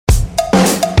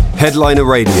Headliner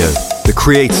Radio, the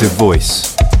creative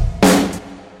voice.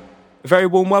 A very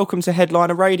warm welcome to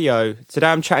Headliner Radio. Today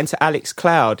I'm chatting to Alex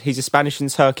Cloud. He's a Spanish and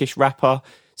Turkish rapper,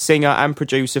 singer and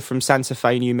producer from Santa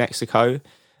Fe, New Mexico,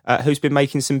 who's been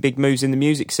making some big moves in the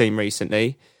music scene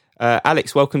recently.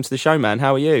 Alex, welcome to the show, man.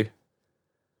 How are you?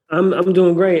 I'm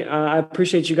doing great. I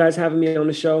appreciate you guys having me on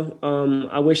the show.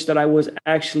 I wish that I was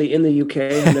actually in the UK.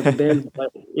 I've never been, but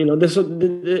this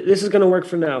is going to work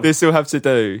for now. This will have to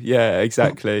do. Yeah,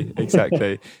 exactly.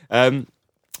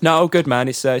 No, good man.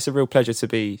 It's a real pleasure to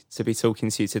be talking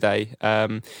to you today.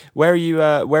 Where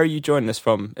are you joining us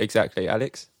from exactly,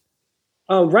 Alex?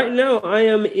 Right now, I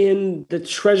am in the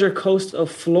Treasure Coast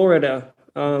of Florida.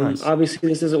 Nice. Obviously,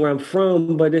 this isn't where I'm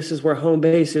from, but this is where home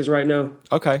base is right now.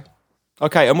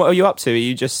 Okay, and what are you up to?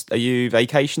 Are you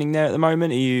vacationing there at the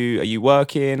moment? Are you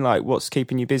working? Like, what's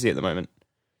keeping you busy at the moment?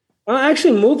 I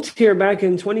actually moved here back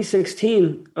in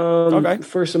 2016. Okay.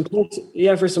 For some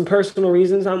personal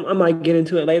reasons. I might get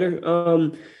into it later.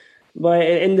 But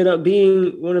it ended up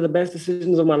being one of the best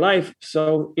decisions of my life.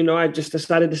 So, I just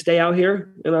decided to stay out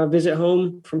here and I visit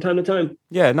home from time to time.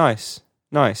 Yeah, nice.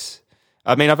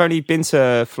 I mean, I've only been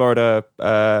to Florida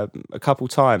a couple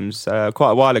times,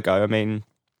 quite a while ago. I mean,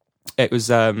 it was,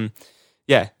 a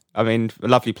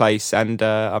lovely place, and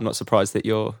I'm not surprised that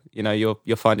you're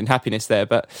finding happiness there.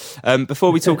 But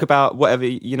before we talk about whatever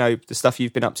the stuff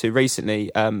you've been up to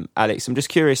recently, Alex, I'm just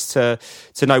curious to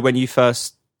know when you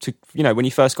first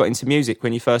got into music,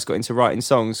 when you first got into writing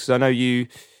songs, because I know you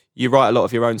write a lot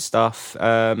of your own stuff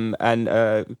and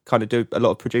kind of do a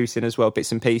lot of producing as well,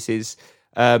 bits and pieces.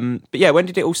 But yeah, when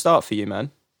did it all start for you,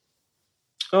 man?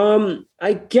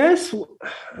 I guess,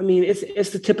 it's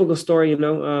the typical story,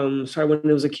 started when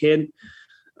I was a kid.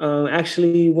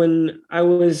 Actually, when I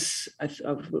was, I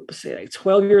would say like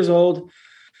 12 years old,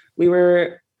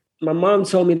 my mom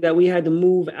told me that we had to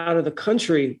move out of the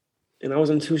country, and I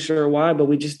wasn't too sure why, but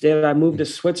we just did. I moved to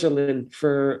Switzerland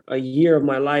for a year of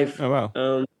my life. Oh,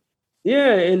 wow.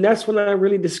 Yeah. And that's when I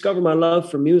really discovered my love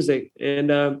for music.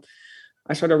 And,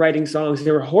 I started writing songs.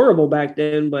 They were horrible back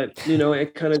then, but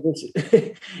it kind of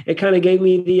it kind of gave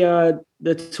me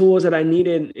the tools that I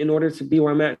needed in order to be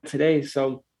where I'm at today.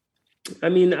 So, I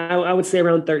would say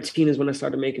around 13 is when I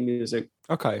started making music.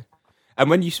 Okay. And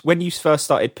when you first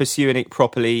started pursuing it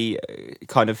properly,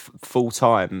 kind of full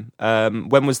time,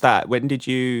 when was that? Was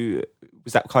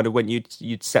that kind of when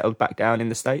you'd settled back down in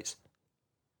the States?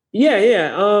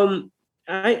 Yeah.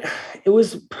 It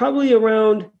was probably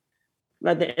around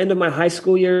at the end of my high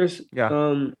school years.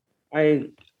 Yeah. I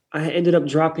ended up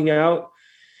dropping out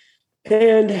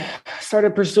and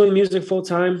started pursuing music full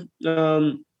time.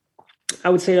 I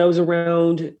would say I was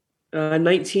around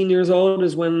 19 years old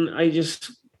is when I just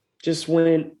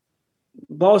went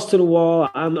balls to the wall.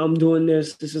 I'm doing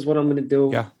this. This is what I'm going to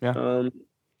do. Yeah.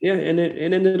 And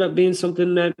it ended up being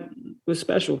something that was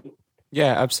special.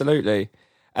 Yeah, absolutely.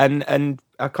 And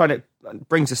kind of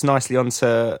brings us nicely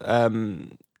onto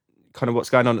kind of what's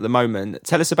going on at the moment.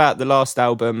 Tell us about the last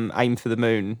album, Aim for the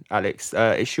Moon, Alex.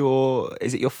 Is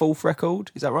it your fourth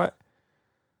record? Is that right?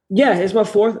 Yeah, it's my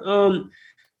fourth.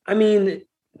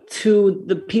 To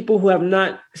the people who have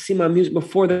not seen my music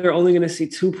before, they're only going to see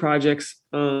two projects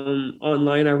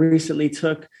online. I recently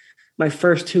took my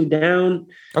first two down,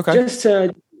 just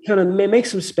to kind of make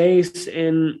some space,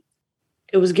 and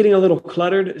it was getting a little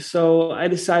cluttered. So I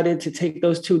decided to take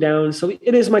those two down. So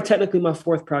it is technically my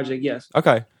fourth project. Yes.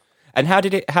 Okay. And how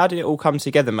did it all come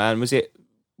together, man?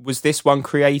 Was this one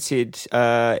created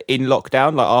in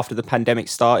lockdown, like after the pandemic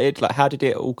started? Like, how did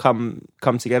it all come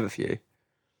together for you?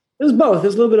 It was both.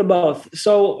 There's a little bit of both.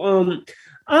 So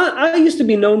I used to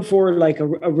be known for like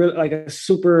a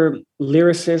super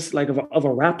lyricist, like of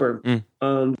a rapper.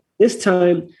 This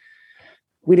time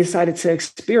we decided to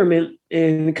experiment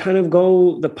and kind of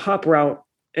go the pop route,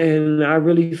 and I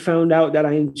really found out that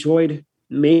I enjoyed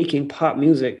making pop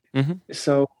music. Mm-hmm.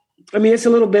 So it's a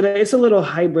little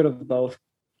hybrid of both,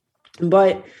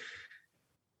 but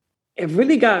it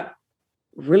really got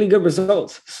really good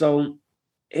results. So,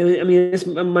 it's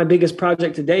my biggest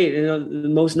project to date. The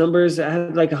most numbers, I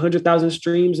had like 100,000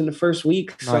 streams in the first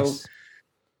week. Nice. So,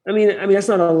 that's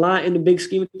not a lot in the big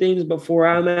scheme of things, but for where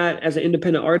I'm at as an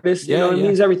independent artist, it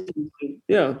means everything.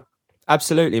 Yeah.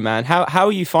 Absolutely, man. How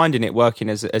are you finding it working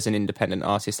as an independent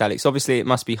artist, Alex? Obviously, it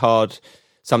must be hard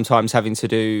sometimes having to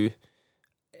do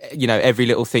every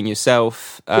little thing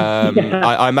yourself.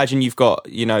 I imagine you've got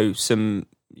some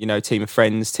team of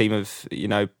friends, team of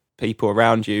people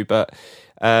around you, but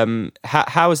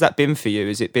how has that been for you?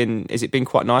 Has it been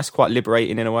quite nice, quite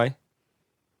liberating in a way?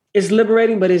 It's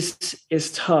liberating, but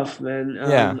it's tough, man.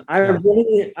 I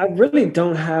really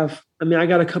don't have I mean, I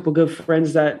got a couple good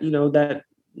friends that, that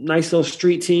nice little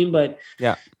street team, but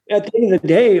Yeah. at the end of the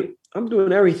day, I'm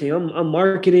doing everything. I'm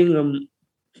marketing,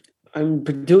 I'm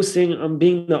producing, I'm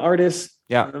being the artist,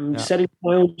 Yeah. I'm setting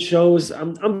my own shows.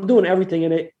 I'm doing everything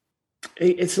in it.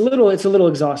 It's a little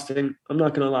exhausting. I'm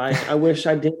not gonna lie. I wish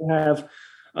I did have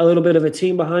a little bit of a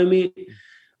team behind me,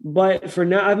 but for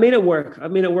now, I've made it work.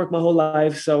 I've made it work my whole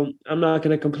life, so I'm not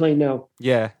gonna complain now.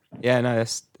 Yeah. No,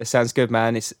 it sounds good,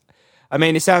 man.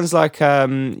 It sounds like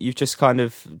you've just kind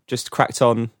of just cracked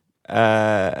on,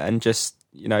 and just,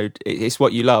 it's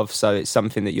what you love, so it's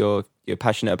something that you're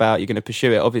passionate about. You're going to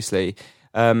pursue it, obviously.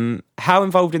 How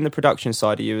involved in the production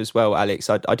side are you as well, Alex?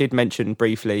 I did mention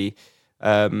briefly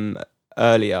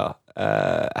earlier.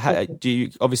 Do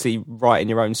you obviously write in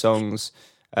your own songs?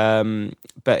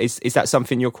 But is that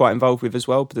something you're quite involved with as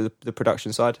well, the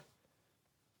production side?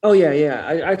 Oh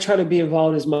yeah. I try to be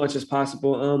involved as much as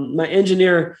possible. My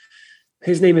engineer,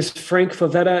 his name is Frank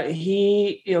Favetta.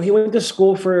 He went to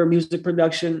school for music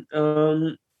production.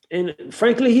 And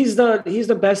frankly, he's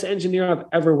the best engineer I've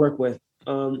ever worked with.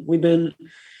 We've been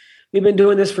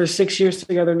doing this for 6 years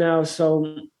together now.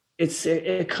 So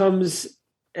it comes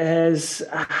as,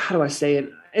 how do I say it?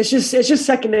 It's just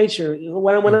second nature.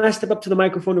 When I step up to the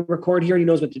microphone to record, he already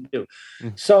knows what to do.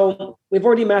 So we've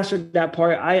already mastered that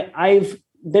part. I've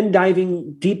been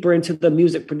diving deeper into the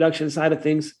music production side of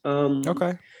things.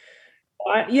 Okay.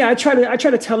 I try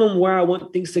to tell him where I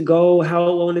want things to go, how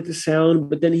I want it to sound,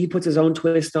 but then he puts his own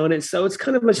twist on it. So it's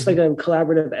kind of much like a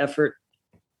collaborative effort.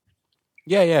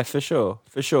 Yeah, for sure.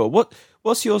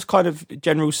 What's your kind of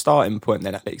general starting point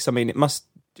then, Alex? I mean, it must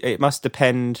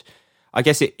depend. I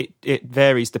guess it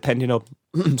varies depending on,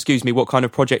 excuse me, what kind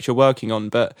of project you're working on.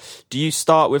 But do you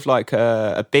start with like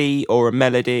a beat or a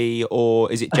melody, or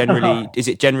is it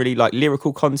generally like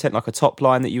lyrical content, like a top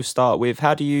line that you start with?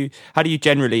 How do you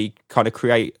generally kind of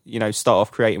create, start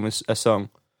off creating with a song?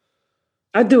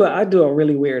 I do it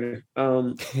really weird.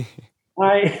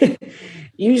 I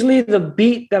usually the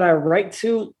beat that I write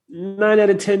to 9 out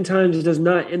of 10 times does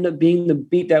not end up being the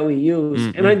beat that we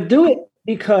use, and I do it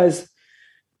because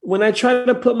when I try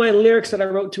to put my lyrics that I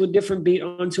wrote to a different beat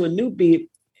onto a new beat,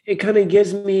 it kind of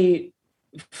gives me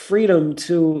freedom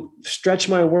to stretch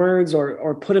my words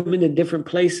or put them into different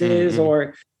places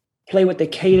or play with the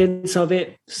cadence of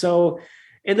it. So,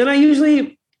 and then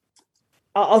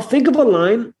I'll think of a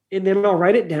line and then I'll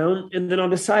write it down and then I'll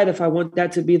decide if I want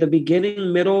that to be the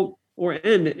beginning, middle, or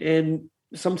end. And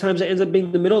sometimes it ends up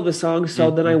being the middle of the song.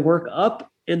 So then I work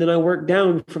up and then I work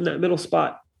down from that middle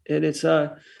spot. And it's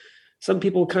some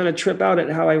people kind of trip out at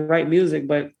how I write music,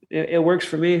 but it works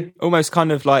for me. Almost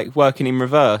kind of like working in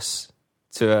reverse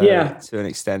to an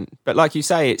extent. But like you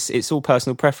say, it's all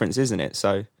personal preference, isn't it?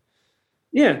 So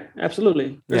yeah,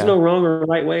 absolutely. There's no wrong or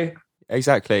right way.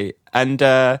 Exactly. And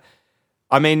I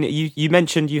mean, you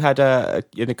mentioned you had a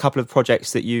couple of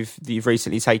projects that you've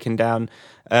recently taken down,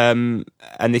 and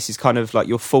this is kind of like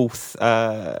your fourth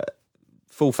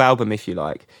album, if you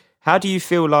like. How do you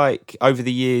feel like over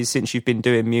the years since you've been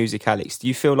doing music, Alex? Do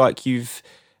you feel like you've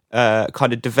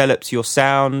kind of developed your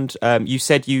sound? You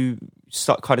said you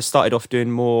kind of started off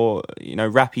doing more,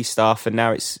 rappy stuff, and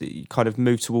now it's kind of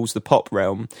moved towards the pop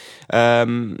realm.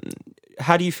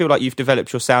 How do you feel like you've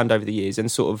developed your sound over the years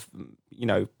and sort of,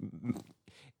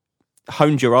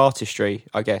 honed your artistry,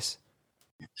 I guess?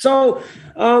 So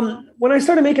when I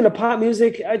started making the pop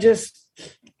music,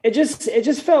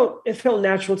 it felt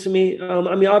natural to me.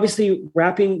 I mean, obviously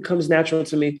rapping comes natural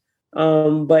to me.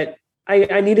 But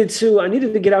I needed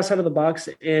to get outside of the box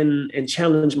and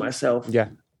challenge myself. Yeah.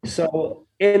 So,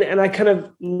 and I kind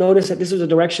of noticed that this was a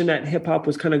direction that hip hop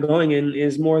was kind of going in,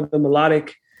 is more the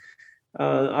melodic,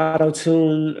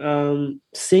 auto-tune,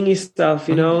 singy stuff,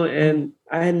 and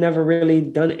I had never really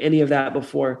done any of that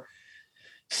before.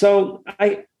 So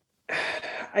I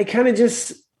kind of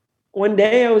just, one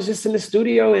day I was just in the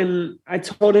studio and I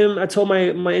told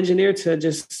my engineer to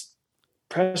just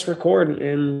press record,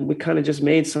 and we kind of just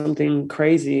made something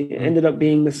crazy. It ended up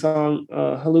being the song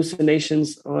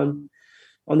Hallucinations on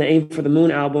the Aim for the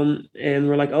Moon album. And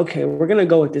we're like, okay, we're going to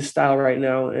go with this style right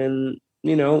now. And,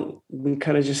 we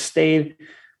kind of just stayed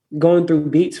going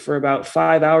through beats for about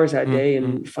 5 hours that day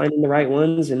and finding the right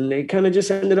ones. And it kind of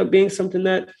just ended up being something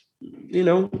that,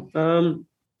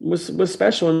 was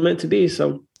special and meant to be.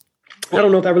 So I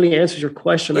don't know if that really answers your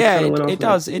question. Yeah, it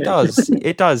does. It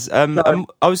does. I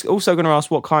was also going to ask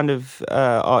what kind of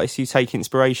artists you take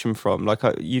inspiration from. Like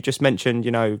you just mentioned,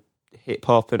 hip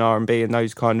hop and R&B and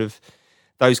those kind of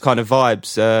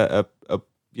vibes are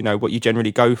what you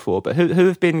generally go for. But who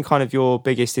have been kind of your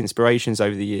biggest inspirations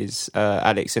over the years,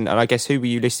 Alex? And I guess who were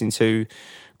you listening to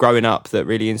growing up that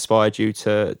really inspired you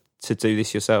to to do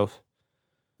this yourself?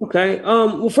 Okay.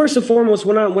 Well, first and foremost,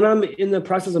 when I'm in the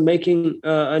process of making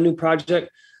a new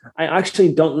project, I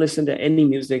actually don't listen to any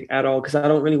music at all because I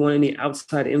don't really want any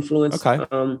outside influence. Okay.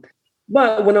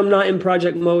 But when I'm not in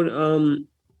project mode,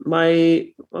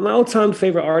 my all time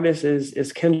favorite artist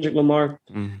is Kendrick Lamar.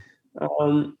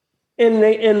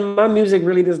 And my music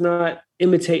really does not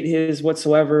imitate his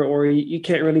whatsoever, or you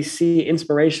can't really see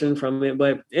inspiration from it.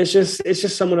 But it's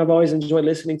just someone I've always enjoyed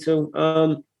listening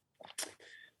to.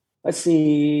 Let's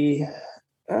see.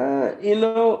 I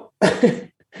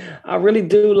really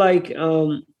do like.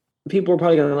 People are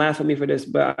probably gonna laugh at me for this,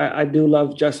 but I do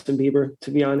love Justin Bieber.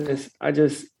 To be honest, I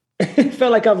just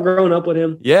felt like I've grown up with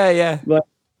him. Yeah. But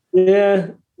yeah.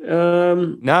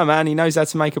 No, man, he knows how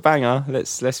to make a banger.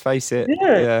 Let's face it.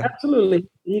 Yeah, absolutely.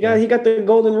 He got the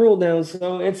golden rule down.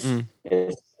 So it's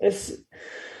it's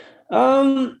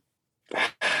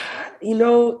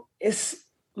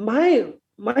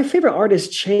my favorite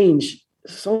artists change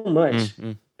so much.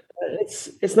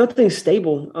 It's nothing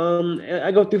stable.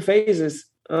 I go through phases,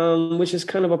 which is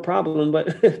kind of a problem,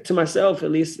 but to myself at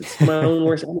least, it's my own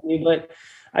worst enemy. But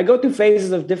I go through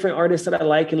phases of different artists that I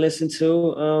like and listen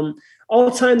to. All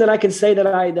time that I can say that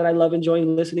I love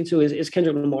enjoying listening to is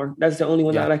Kendrick Lamar. That's the only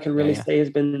one that I can really say has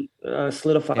been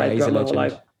solidified throughout my whole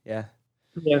life. Yeah,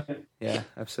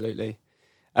 absolutely.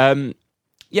 No,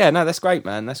 that's great,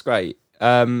 man. That's great.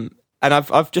 And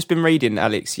I've just been reading,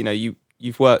 Alex. You know,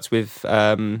 you've worked with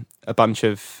a bunch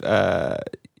of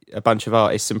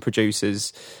artists and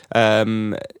producers.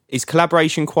 Is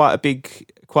collaboration quite a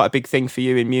big thing for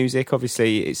you in music?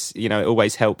 Obviously, it's, you know, it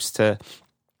always helps to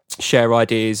share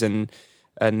ideas and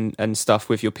stuff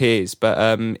with your peers.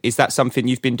 But is that something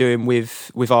you've been doing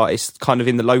with artists kind of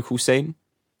in the local scene?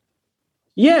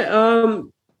 Yeah,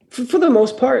 for the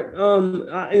most part,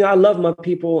 I love my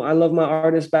people. I love my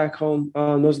artists back home.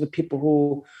 Those are the people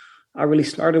who I really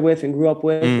started with and grew up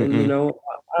with. And, you know,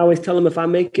 I always tell them, if I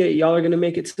make it, y'all are going to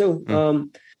make it too.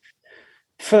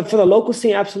 For the local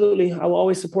scene, absolutely. I will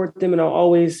always support them and I'll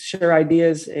always share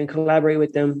ideas and collaborate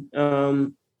with them.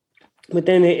 But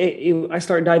then I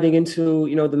start diving into,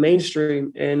 you know, the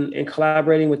mainstream and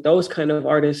collaborating with those kind of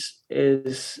artists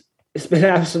it's been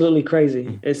absolutely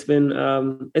crazy. It's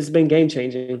been game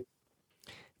changing.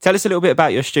 Tell us a little bit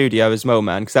about your studio as well,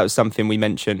 man, because that was something we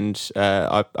mentioned.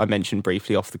 I mentioned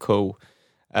briefly off the call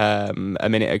a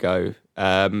minute ago.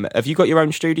 Have you got your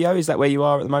own studio? Is that where you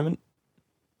are at the moment?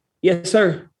 Yes,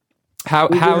 sir.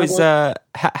 How's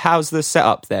the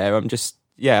setup there? I'm just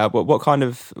what kind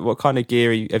of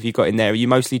gear have you got in there? Are you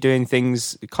mostly doing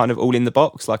things kind of all in the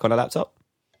box, like on a laptop?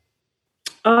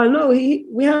 No,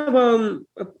 we have a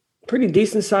pretty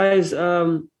decent size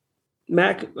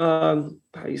Mac.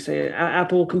 How do you say it?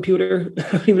 Apple computer. I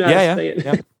don't even know how to say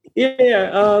it.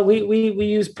 Yeah. We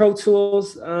use Pro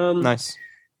Tools. Nice.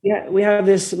 Yeah, we have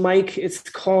this mic. It's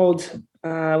called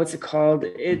what's it called?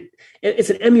 It's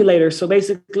an emulator. So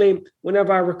basically,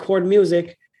 whenever I record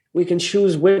music, we can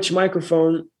choose which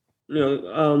microphone, you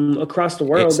know, across the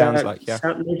world. It sounds like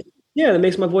that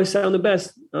makes my voice sound the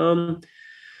best.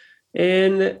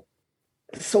 And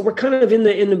so we're kind of in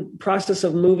the process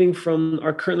of moving from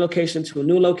our current location to a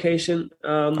new location.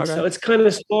 So it's kind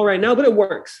of small right now, but it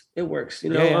works. It works. You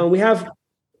know, we have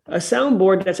a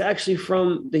soundboard that's actually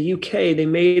from the UK. They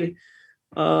made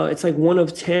it's like one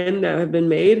of 10 that have been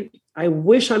made. I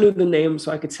wish I knew the name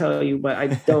so I could tell you, but I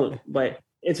don't. But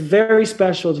it's very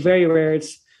special. It's very rare.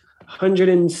 It's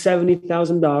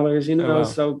 $170,000. You know, wow.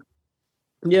 So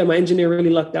yeah, my engineer really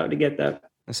lucked out to get that.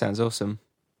 That sounds awesome.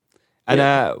 And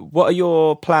what are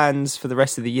your plans for the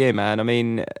rest of the year, man? I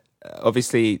mean,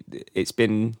 obviously, it's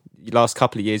been the last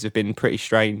couple of years have been pretty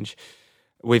strange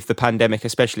with the pandemic,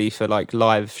 especially for like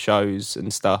live shows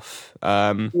and stuff.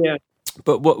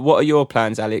 But what are your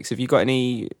plans, Alex? Have you got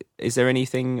any? Is there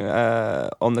anything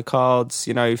on the cards,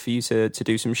 you know, for you to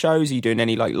do some shows? Are you doing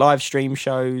any like live stream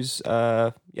shows?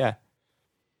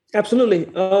 Absolutely.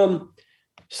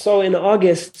 So in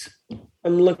August,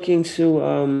 I'm looking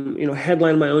to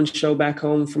headline my own show back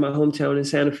home from my hometown in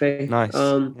Santa Fe. Nice.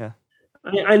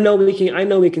 I know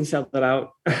we can sell that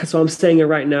out. So I'm saying it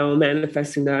right now. I'm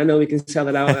manifesting that. I know we can sell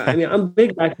it out. I mean, I'm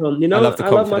big back home. You know, I love the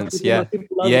confidence. My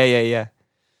people love it. Yeah.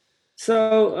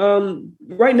 So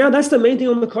right now, that's the main thing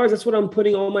on the cards. That's what I'm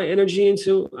putting all my energy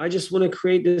into. I just want to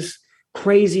create this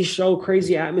crazy show,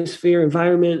 crazy atmosphere,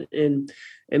 environment, and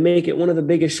make it one of the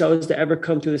biggest shows to ever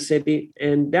come through the city.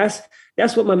 And that's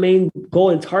what my main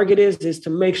goal and target is to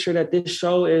make sure that this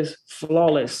show is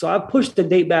flawless. So I've pushed the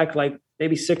date back like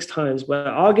maybe 6 times, but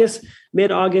August,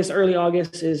 mid-August, early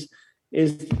August is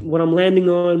what I'm landing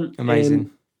on. Amazing. And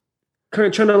kind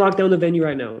of trying to lock down the venue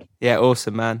right now. Yeah,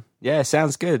 awesome, man. Yeah,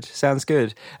 sounds good. Sounds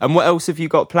good. And what else have you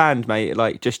got planned, mate?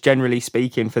 Like, just generally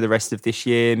speaking, for the rest of this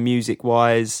year,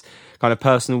 music-wise, kind of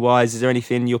personal-wise, is there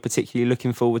anything you're particularly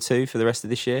looking forward to for the rest of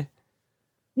this year?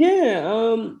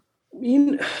 Yeah,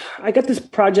 I got this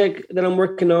project that I'm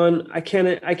working on. I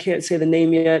can't say the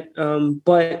name yet,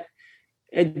 but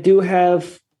I do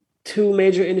have two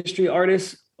major industry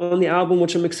artists on the album,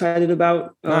 which I'm excited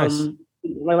about. Nice.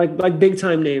 Like big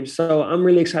time names. So I'm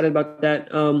really excited about that.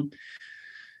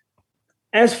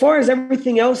 As far as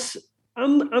everything else,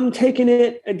 I'm taking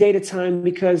it a day at a time,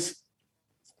 because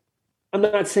I'm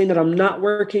not saying that I'm not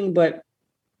working, but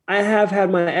I have had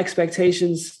my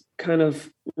expectations kind of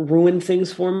ruin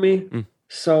things for me.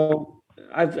 So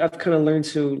I've kind of learned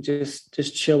to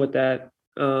just chill with that.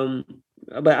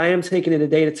 But I am taking it a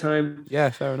day at a time. Yeah,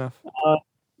 fair enough.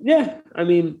 Yeah, I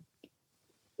mean,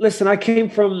 listen, I came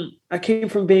from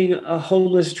being a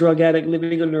homeless drug addict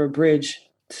living under a bridge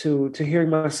to hearing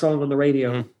my song on the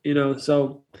radio,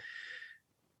 so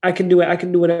I can do it. I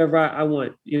can do whatever I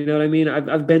want. You know what I mean?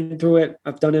 I've been through it.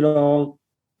 I've done it all.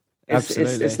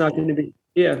 Absolutely. It's not going to be,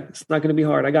 it's not going to be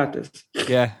hard. I got this.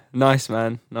 Yeah. Nice,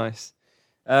 man. Nice.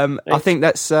 I think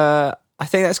that's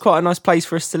quite a nice place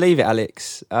for us to leave it,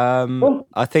 Alex.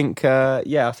 I think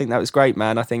that was great,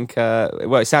 man. I think,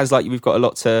 it sounds like we've got a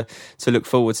lot to look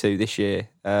forward to this year,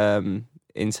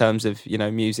 in terms of,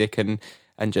 music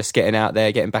and just getting out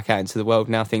there, getting back out into the world.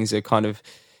 Now things are kind of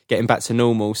getting back to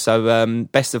normal. So,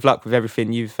 best of luck with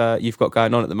everything you've got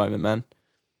going on at the moment, man.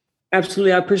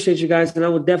 Absolutely. I appreciate you guys. And I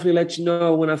will definitely let you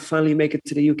know when I finally make it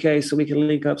to the UK so we can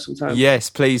link up sometime. Yes,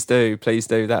 please do. Please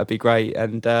do. That'd be great.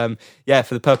 And for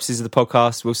the purposes of the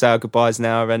podcast, we'll say our goodbyes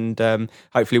now, and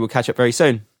hopefully we'll catch up very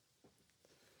soon.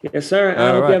 Yes, sir. I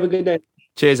hope you have a good day.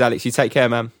 Cheers, Alex. You take care,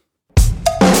 man.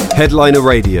 Headliner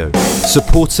Radio,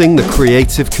 supporting the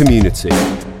creative community.